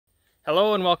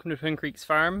Hello and welcome to Twin Creeks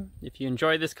Farm. If you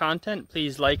enjoy this content,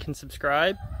 please like and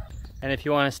subscribe. And if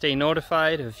you want to stay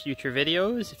notified of future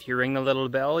videos, if you ring the little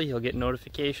bell, you'll get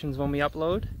notifications when we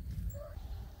upload.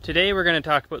 Today we're going to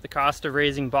talk about the cost of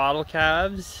raising bottle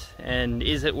calves and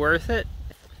is it worth it?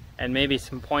 And maybe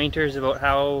some pointers about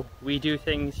how we do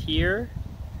things here.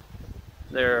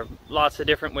 There are lots of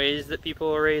different ways that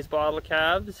people raise bottle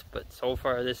calves, but so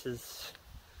far this is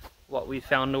what we've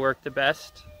found to work the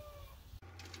best.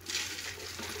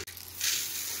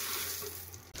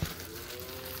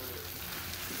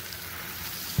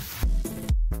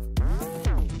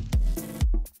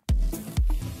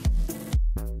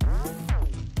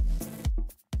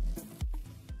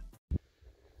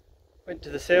 Went to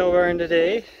the sale barn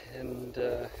today and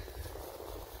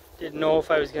didn't know if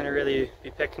I was going to really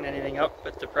be picking anything up,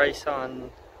 but the price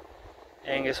on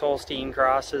Angus Holstein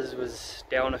crosses was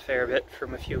down a fair bit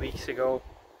from a few weeks ago.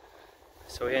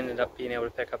 So we ended up being able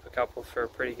to pick up a couple for a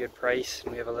pretty good price,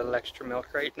 and we have a little extra milk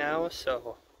right now,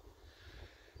 so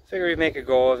I figured we'd make a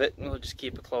go of it and we'll just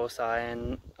keep a close eye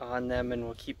on them, and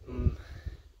we'll keep them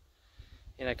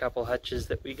in a couple hutches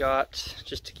that we got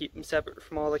just to keep them separate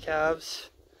from all the calves.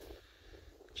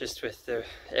 Just with the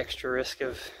extra risk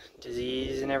of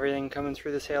disease and everything coming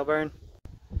through the sale barn.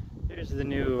 Here's the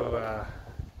new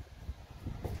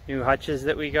hutches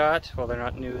that we got. Well, they're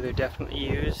not new, they're definitely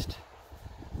used.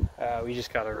 We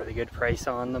just got a really good price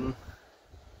on them.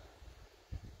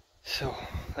 So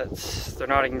they're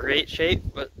not in great shape,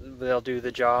 but they'll do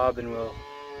the job, and we'll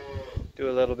do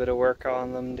a little bit of work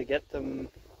on them to get them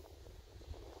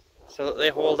so that they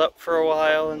hold up for a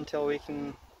while until we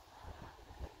can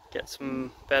get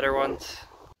some better ones.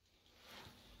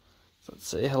 So let's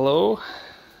say hello.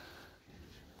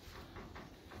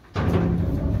 We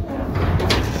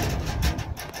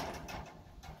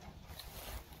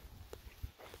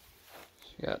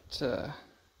got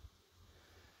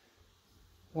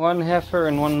one heifer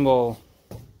and one bull.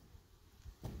 A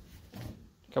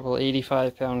couple of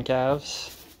 85-pound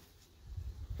calves.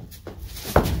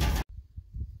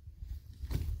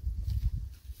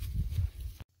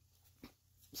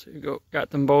 So we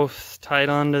got them both tied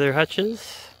onto their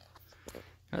hutches.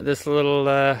 Got this little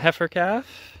heifer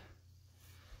calf,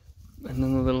 and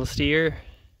then the little steer.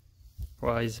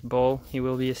 Well, he's a bull, he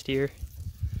will be a steer.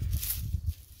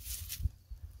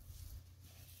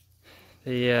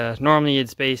 Normally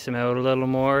you'd space them out a little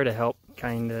more to help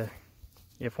kind of,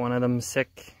 if one of them's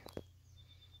sick,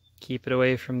 keep it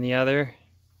away from the other.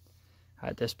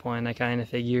 At this point I kind of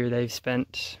figure they've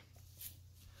spent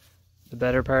the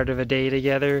better part of a day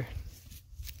together,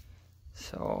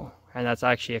 so, and that's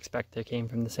actually expect they came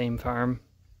from the same farm.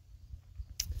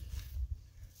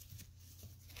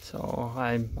 So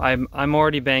I'm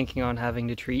already banking on having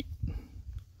to treat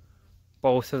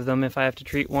both of them if I have to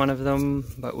treat one of them,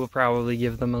 but we'll probably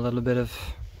give them a little bit of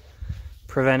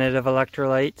preventative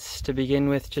electrolytes to begin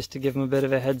with, just to give them a bit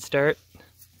of a head start.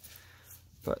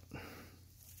 But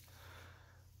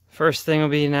first thing will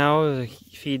be now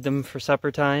feed them for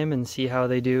supper time and see how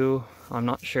they do. I'm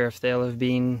not sure if they'll have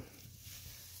been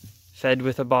fed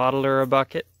with a bottle or a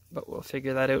bucket, but we'll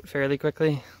figure that out fairly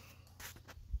quickly.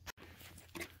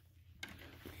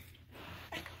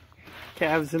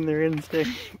 Calves and their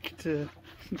instinct to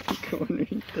go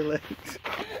underneath the legs.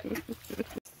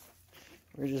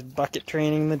 We're just bucket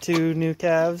training the two new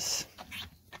calves.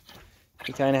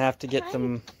 You kind of have to get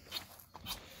them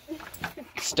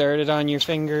started on your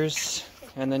fingers,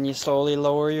 and then you slowly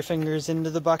lower your fingers into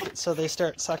the bucket so they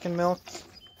start sucking milk,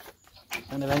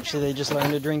 and eventually they just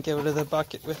learn to drink out of the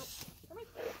bucket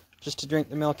just to drink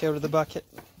the milk out of the bucket.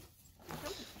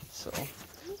 So,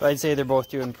 but I'd say they're both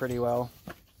doing pretty well.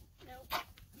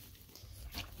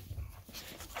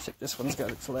 Looks like this one's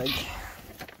got its leg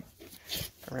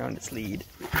around its lead.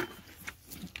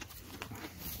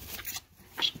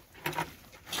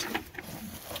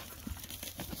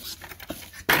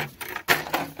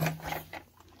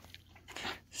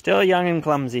 Still young and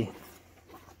clumsy.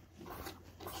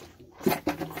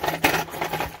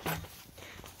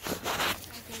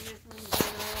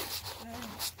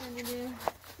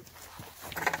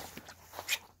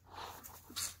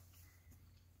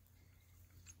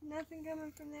 Nothing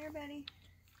coming from there, Betty.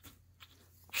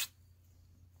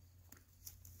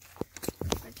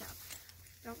 Good job.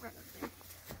 Don't run up there.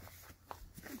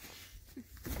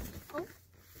 Oh.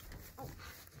 Oh.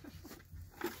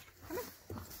 Come on.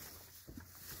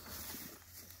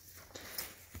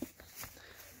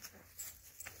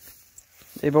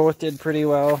 They both did pretty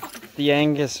well. The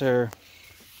Angus and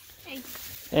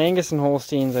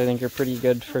Holsteins, I think, are pretty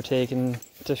good for taking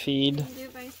to feed. Can you do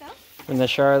it by yourself? When the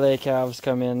Charolais calves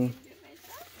come in,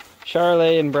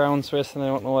 Charolais and Brown Swiss, and I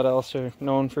don't know what else, are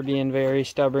known for being very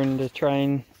stubborn to try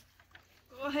and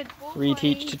Go ahead,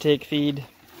 reteach to take feed.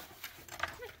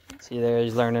 See there,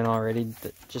 he's learning already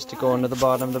that just to go into the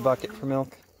bottom of the bucket for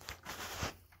milk.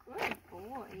 Good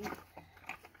boy.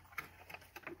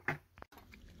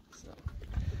 So,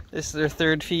 this is their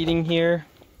third feeding here,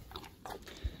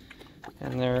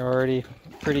 and they're already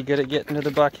pretty good at getting to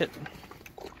the bucket.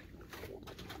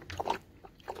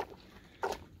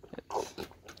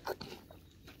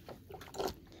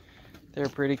 They're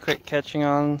pretty quick catching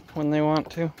on when they want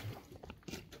to.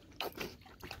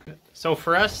 So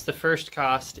for us, the first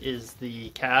cost is the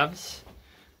calves.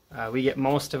 We get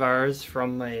most of ours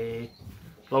from a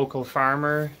local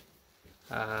farmer,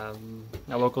 a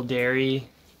local dairy.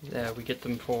 We get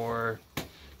them for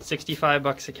 65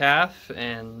 bucks a calf,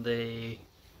 and they...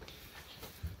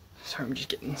 Sorry, I'm just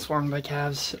getting swarmed by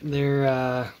calves.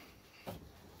 They're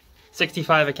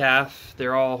 65 a calf.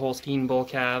 They're all Holstein bull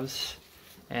calves,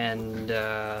 and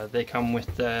they come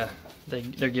with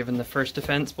they're given the first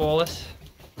defense bolus.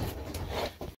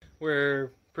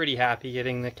 We're pretty happy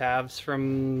getting the calves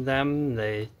from them.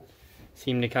 They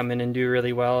seem to come in and do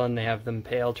really well, and they have them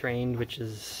pail trained, which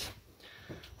is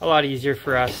a lot easier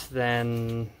for us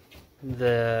than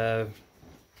the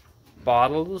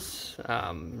bottles.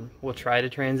 We'll try to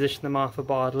transition them off a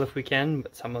bottle if we can,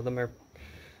 but some of them are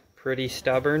pretty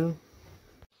stubborn.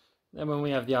 Then when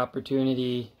we have the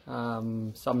opportunity,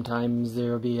 sometimes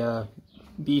there will be a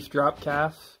beef drop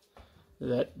calf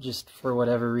that just for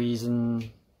whatever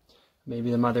reason,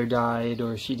 maybe the mother died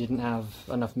or she didn't have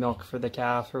enough milk for the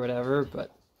calf or whatever,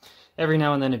 but every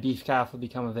now and then a beef calf will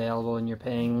become available and you're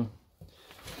paying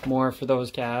more for those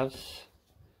calves,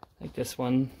 like this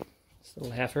one, this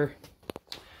little heifer.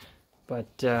 But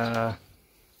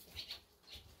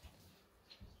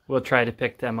we'll try to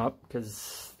pick them up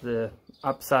because the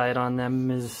upside on them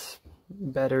is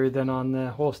better than on the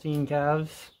Holstein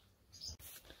calves.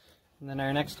 And then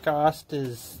our next cost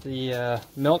is the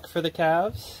milk for the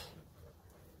calves.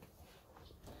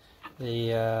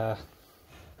 The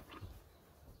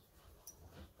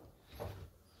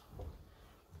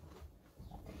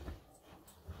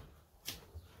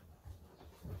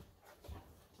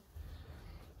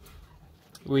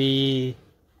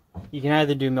you can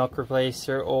either do milk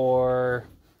replacer, or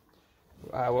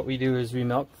what we do is we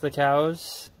milk the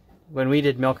cows. When we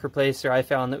did milk replacer, I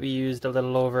found that we used a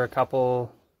little over a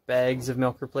couple bags of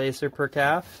milk replacer per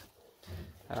calf,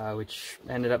 which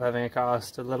ended up having a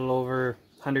cost a little over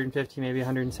 150, maybe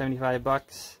 175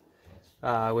 bucks.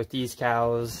 With these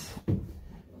cows,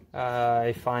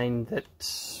 I find that,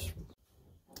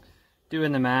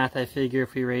 doing the math, I figure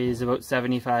if we raise about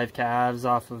 75 calves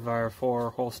off of our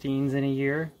 4 Holsteins in a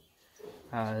year,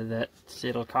 that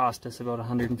it'll cost us about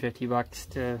 150 bucks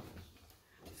to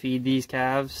feed these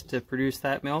calves to produce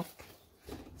that milk.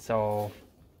 So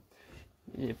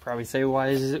you'd probably say, why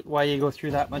you go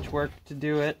through that much work to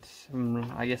do it?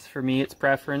 I guess for me it's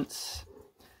preference.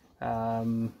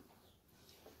 I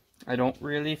don't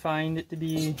really find it to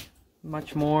be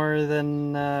much more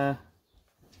than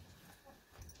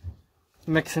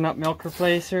mixing up milk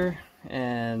replacer,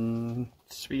 and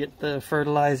we get the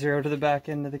fertilizer out of the back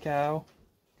end of the cow.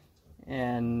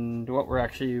 And what we're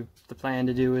actually, the plan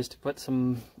to do is to put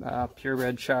some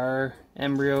purebred char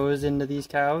embryos into these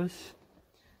cows.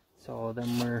 So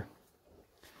then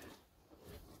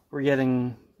we're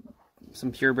getting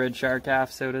some purebred char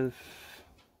calves out of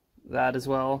that as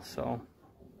well. So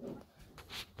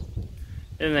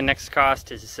then the next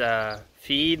cost is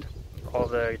feed, all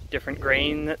the different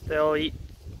grain that they'll eat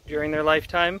during their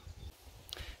lifetime.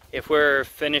 If we're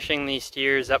finishing these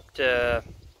steers up to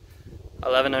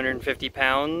 1,150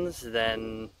 pounds,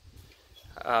 then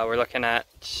we're looking at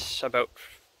about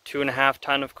 2.5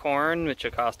 tons of corn, which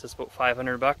will cost us about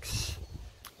 500 bucks.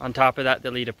 On top of that,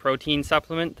 they'll eat a protein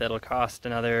supplement that'll cost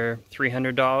another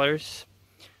 $300.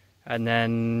 And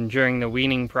then during the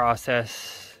weaning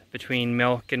process, between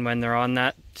milk and when they're on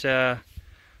that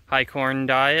high corn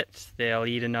diet, they'll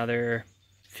eat another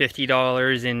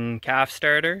 $50 in calf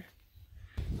starter.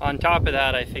 On top of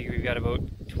that, I figure we've got about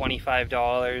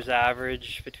 $25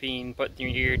 average between putting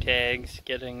your ear tags,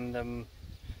 getting them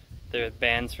the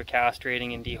bands for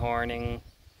castrating and dehorning,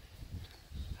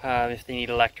 if they need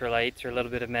electrolytes or a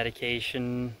little bit of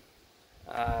medication,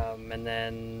 and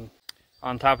then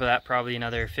on top of that probably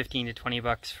another 15 to 20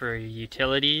 bucks for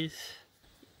utilities.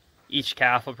 Each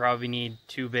calf will probably need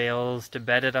 2 bales to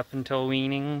bed it up until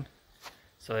weaning,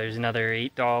 so there's another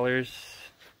 $8.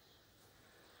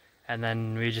 And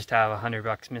then we just have 100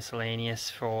 bucks miscellaneous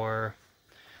for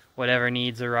whatever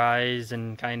needs arise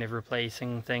and kind of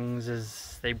replacing things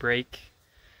as they break.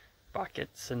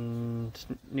 buckets and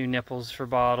new nipples for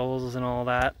bottles and all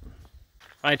that.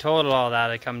 When I total all that,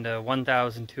 I come to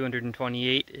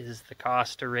 $1,228 is the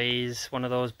cost to raise one of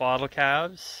those bottle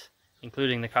calves,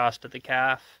 including the cost of the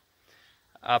calf,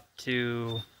 up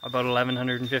to about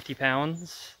 1,150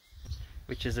 pounds,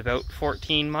 which is about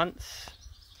 14 months.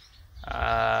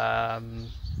 At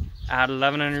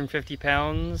 1,150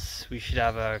 pounds, we should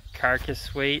have a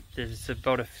carcass weight that's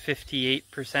about a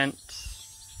 58%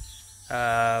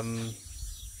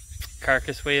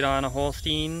 carcass weight on a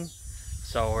Holstein.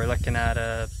 So we're looking at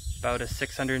about a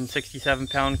 667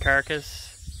 pound carcass.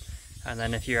 And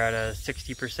then if you're at a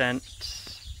 60%,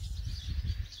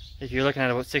 if you're looking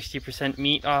at about 60%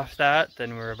 meat off that,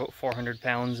 then we're about 400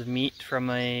 pounds of meat from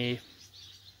a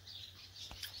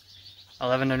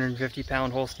 1,150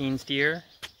 pound Holstein steer.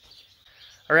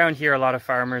 Around here, a lot of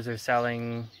farmers are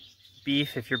selling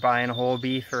beef. If you're buying a whole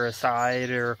beef or a side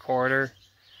or a quarter,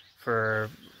 for,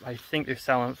 I think they're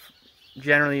selling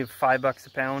generally $5 a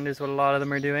pound is what a lot of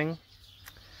them are doing.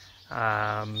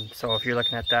 So if you're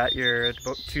looking at that, you're at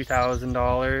about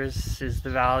 $2,000 is the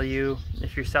value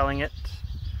if you're selling it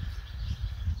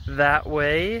that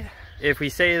way. If we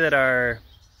say that our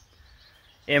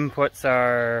inputs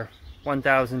are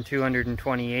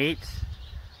 1,228,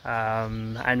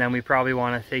 and then we probably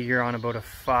want to figure on about a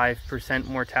 5%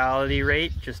 mortality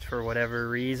rate, just for whatever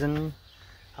reason.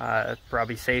 It's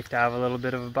probably safe to have a little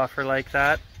bit of a buffer like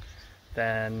that.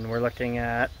 Then we're looking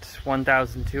at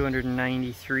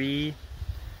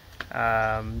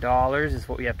 $1,293 is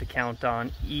what we have to count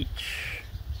on each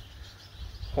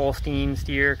Holstein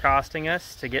steer costing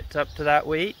us to get up to that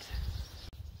weight.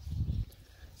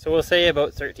 So we'll say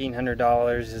about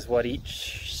 $1,300 is what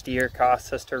each steer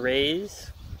costs us to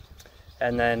raise.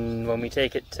 And then when we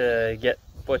take it to get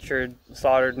butchered,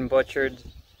 slaughtered and butchered,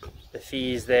 the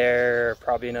fees there are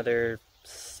probably another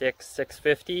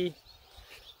 $650.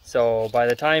 So by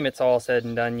the time it's all said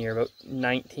and done, you're about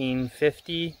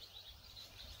 $1,950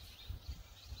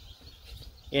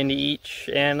 into each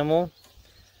animal.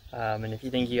 And if you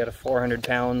think you got a 400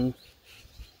 pound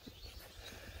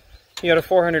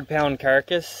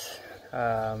carcass,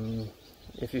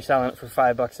 if you're selling it for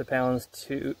 $5 a pound,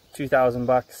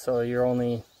 $2,000, so you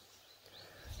only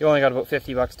got about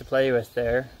 $50 to play with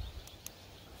there.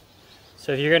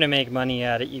 So if you're gonna make money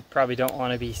at it, you probably don't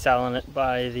want to be selling it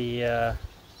by the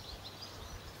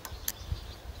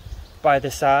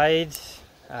sides.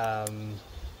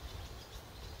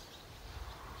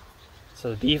 So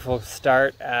the beef will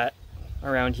start at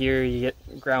around here. You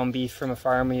get ground beef from a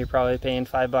farmer, you're probably paying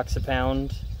 $5 a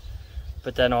pound.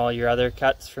 But then all your other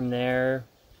cuts from there,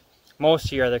 most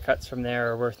of your other cuts from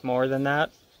there are worth more than that.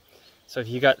 So if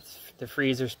you got the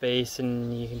freezer space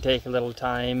and you can take a little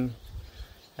time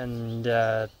and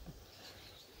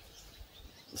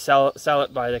sell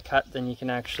it by the cut, then you can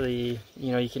actually,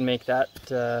 you can make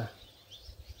that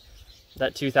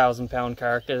that 2,000 pound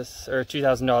carcass or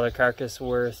 $2,000 carcass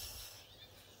worth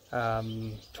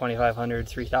 $2,500,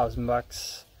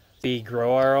 $3,000. We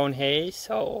grow our own hay,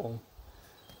 so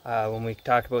when we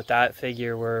talk about that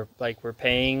figure, we're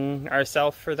paying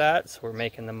ourselves for that, so we're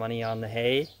making the money on the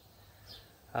hay.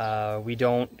 We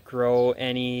don't grow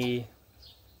any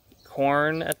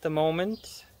corn at the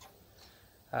moment,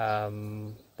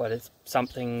 but it's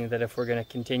something that if we're going to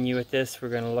continue with this, we're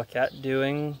going to look at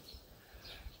doing.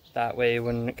 That way,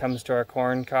 when it comes to our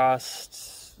corn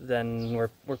costs, then we're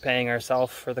paying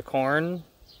ourselves for the corn,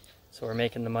 so we're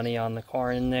making the money on the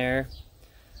corn there.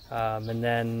 And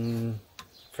then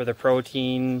for the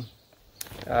protein,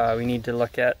 we need to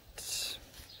look at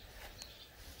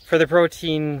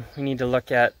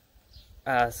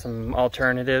some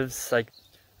alternatives.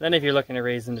 Then if you're looking to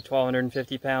raise them to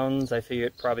 1,250 pounds, I figure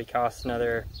it probably costs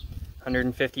another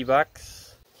 $150.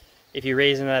 If you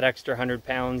raise them that extra 100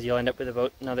 pounds, you'll end up with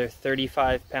about another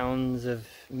 35 pounds of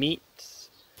meat.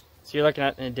 So you're looking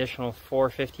at an additional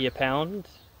 $450 a pound.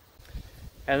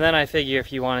 And then I figure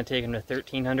if you want to take them to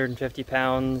 1,350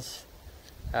 pounds,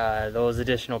 those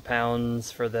additional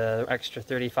pounds for the extra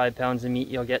 35 pounds of meat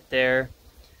you'll get there,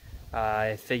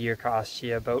 I figure costs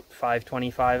you about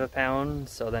 $5.25 a pound.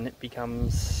 So then it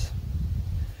becomes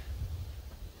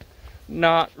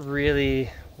not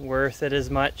really worth it as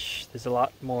much. There's a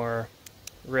lot more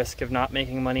risk of not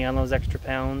making money on those extra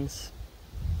pounds.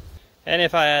 And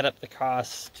if I add up the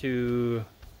cost to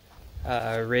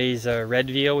raise a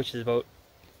red veal, which is about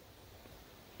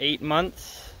 8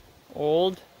 months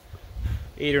old,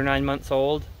 8 or 9 months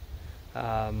old,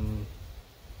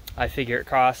 I figure it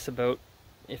costs about,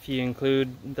 if you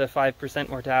include the 5%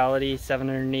 mortality,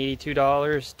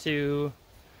 $782 to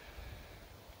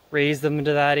raise them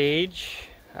to that age.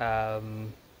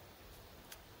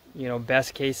 you know,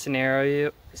 best case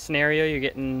scenario you're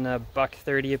getting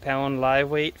 $1.30 a pound live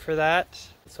weight for that,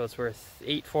 so it's worth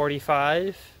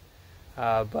 $8.45.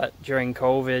 But during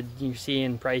COVID, you're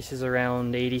seeing prices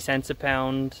around 80 cents a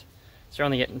pound. So you're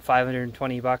only getting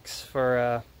 520 bucks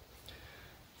for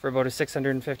about a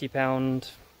 650 pound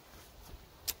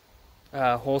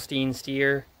Holstein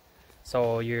steer.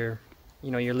 So you're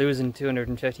losing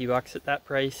 250 bucks at that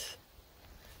price.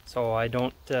 So I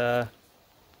don't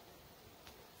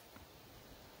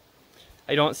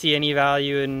see any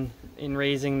value in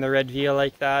raising the red veal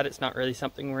like that. It's not really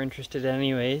something we're interested in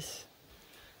anyways.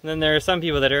 And then there are some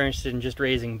people that are interested in just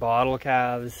raising bottle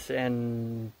calves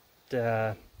and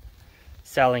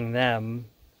selling them.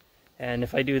 And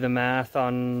if I do the math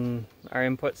on our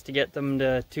inputs to get them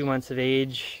to 2 months of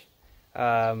age,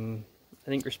 I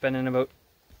think we're spending about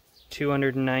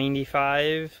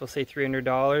 $295, we'll say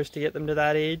 $300 to get them to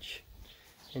that age.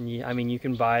 And you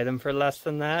can buy them for less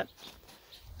than that.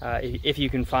 If you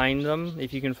can find them.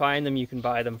 If you can find them, you can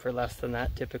buy them for less than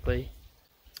that typically,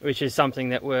 which is something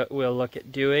that we'll look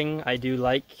at doing. I do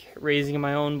like raising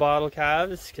my own bottle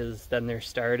calves because then they're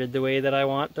started the way that I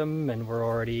want them, and we're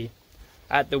already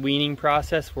at the weaning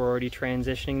process. We're already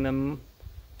transitioning them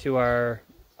to our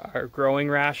growing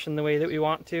ration the way that we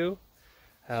want to.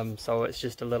 So it's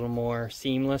just a little more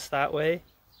seamless that way.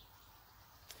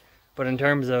 But in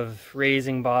terms of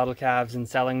raising bottle calves and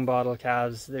selling bottle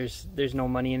calves, there's no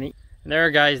money in it. And there are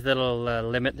guys that'll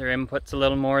limit their inputs a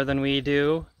little more than we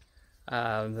do.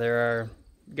 There are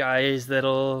guys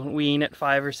that'll wean at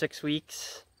 5 or 6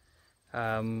 weeks,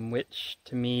 which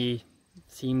to me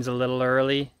seems a little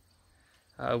early.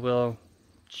 We'll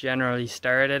generally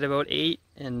start at about 8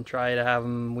 and try to have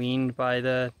them weaned by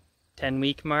the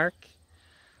 10-week mark.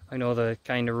 I know the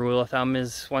kind of rule of thumb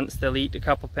is once they'll eat a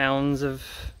couple pounds of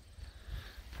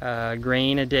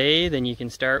grain a day, then you can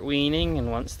start weaning,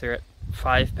 and once they're at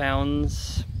 5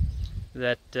 pounds,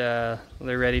 that they're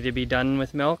ready to be done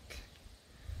with milk.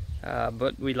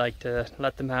 But we like to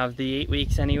let them have the 8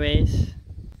 weeks anyways.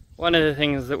 One of the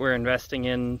things that we're investing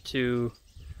in to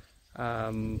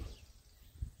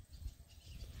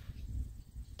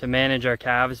manage our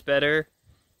calves better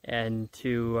and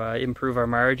to improve our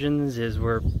margins is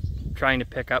we're trying to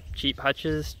pick up cheap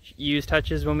hutches, used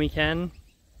hutches when we can.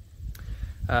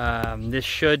 This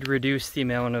should reduce the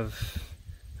amount of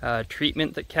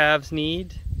treatment that calves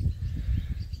need,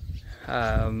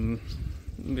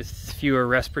 with fewer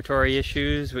respiratory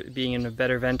issues, with being in a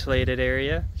better ventilated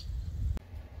area.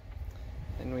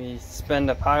 And we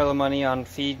spend a pile of money on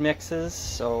feed mixes,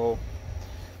 so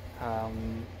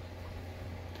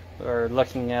we're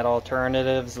looking at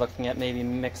alternatives, looking at maybe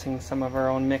mixing some of our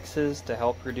own mixes to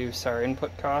help reduce our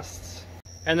input costs.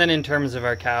 And then in terms of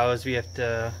our cows, we have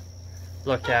to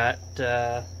look at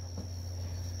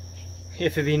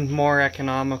if it'd be more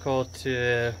economical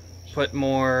to put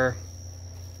more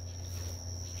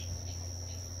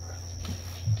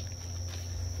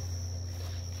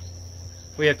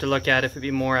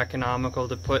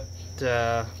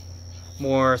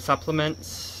more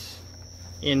supplements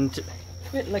into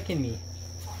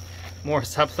more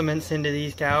supplements into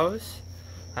these cows,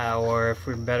 or if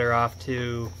we're better off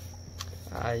to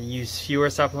use fewer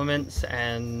supplements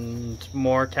and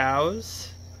more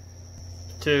cows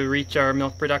to reach our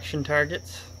milk production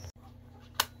targets.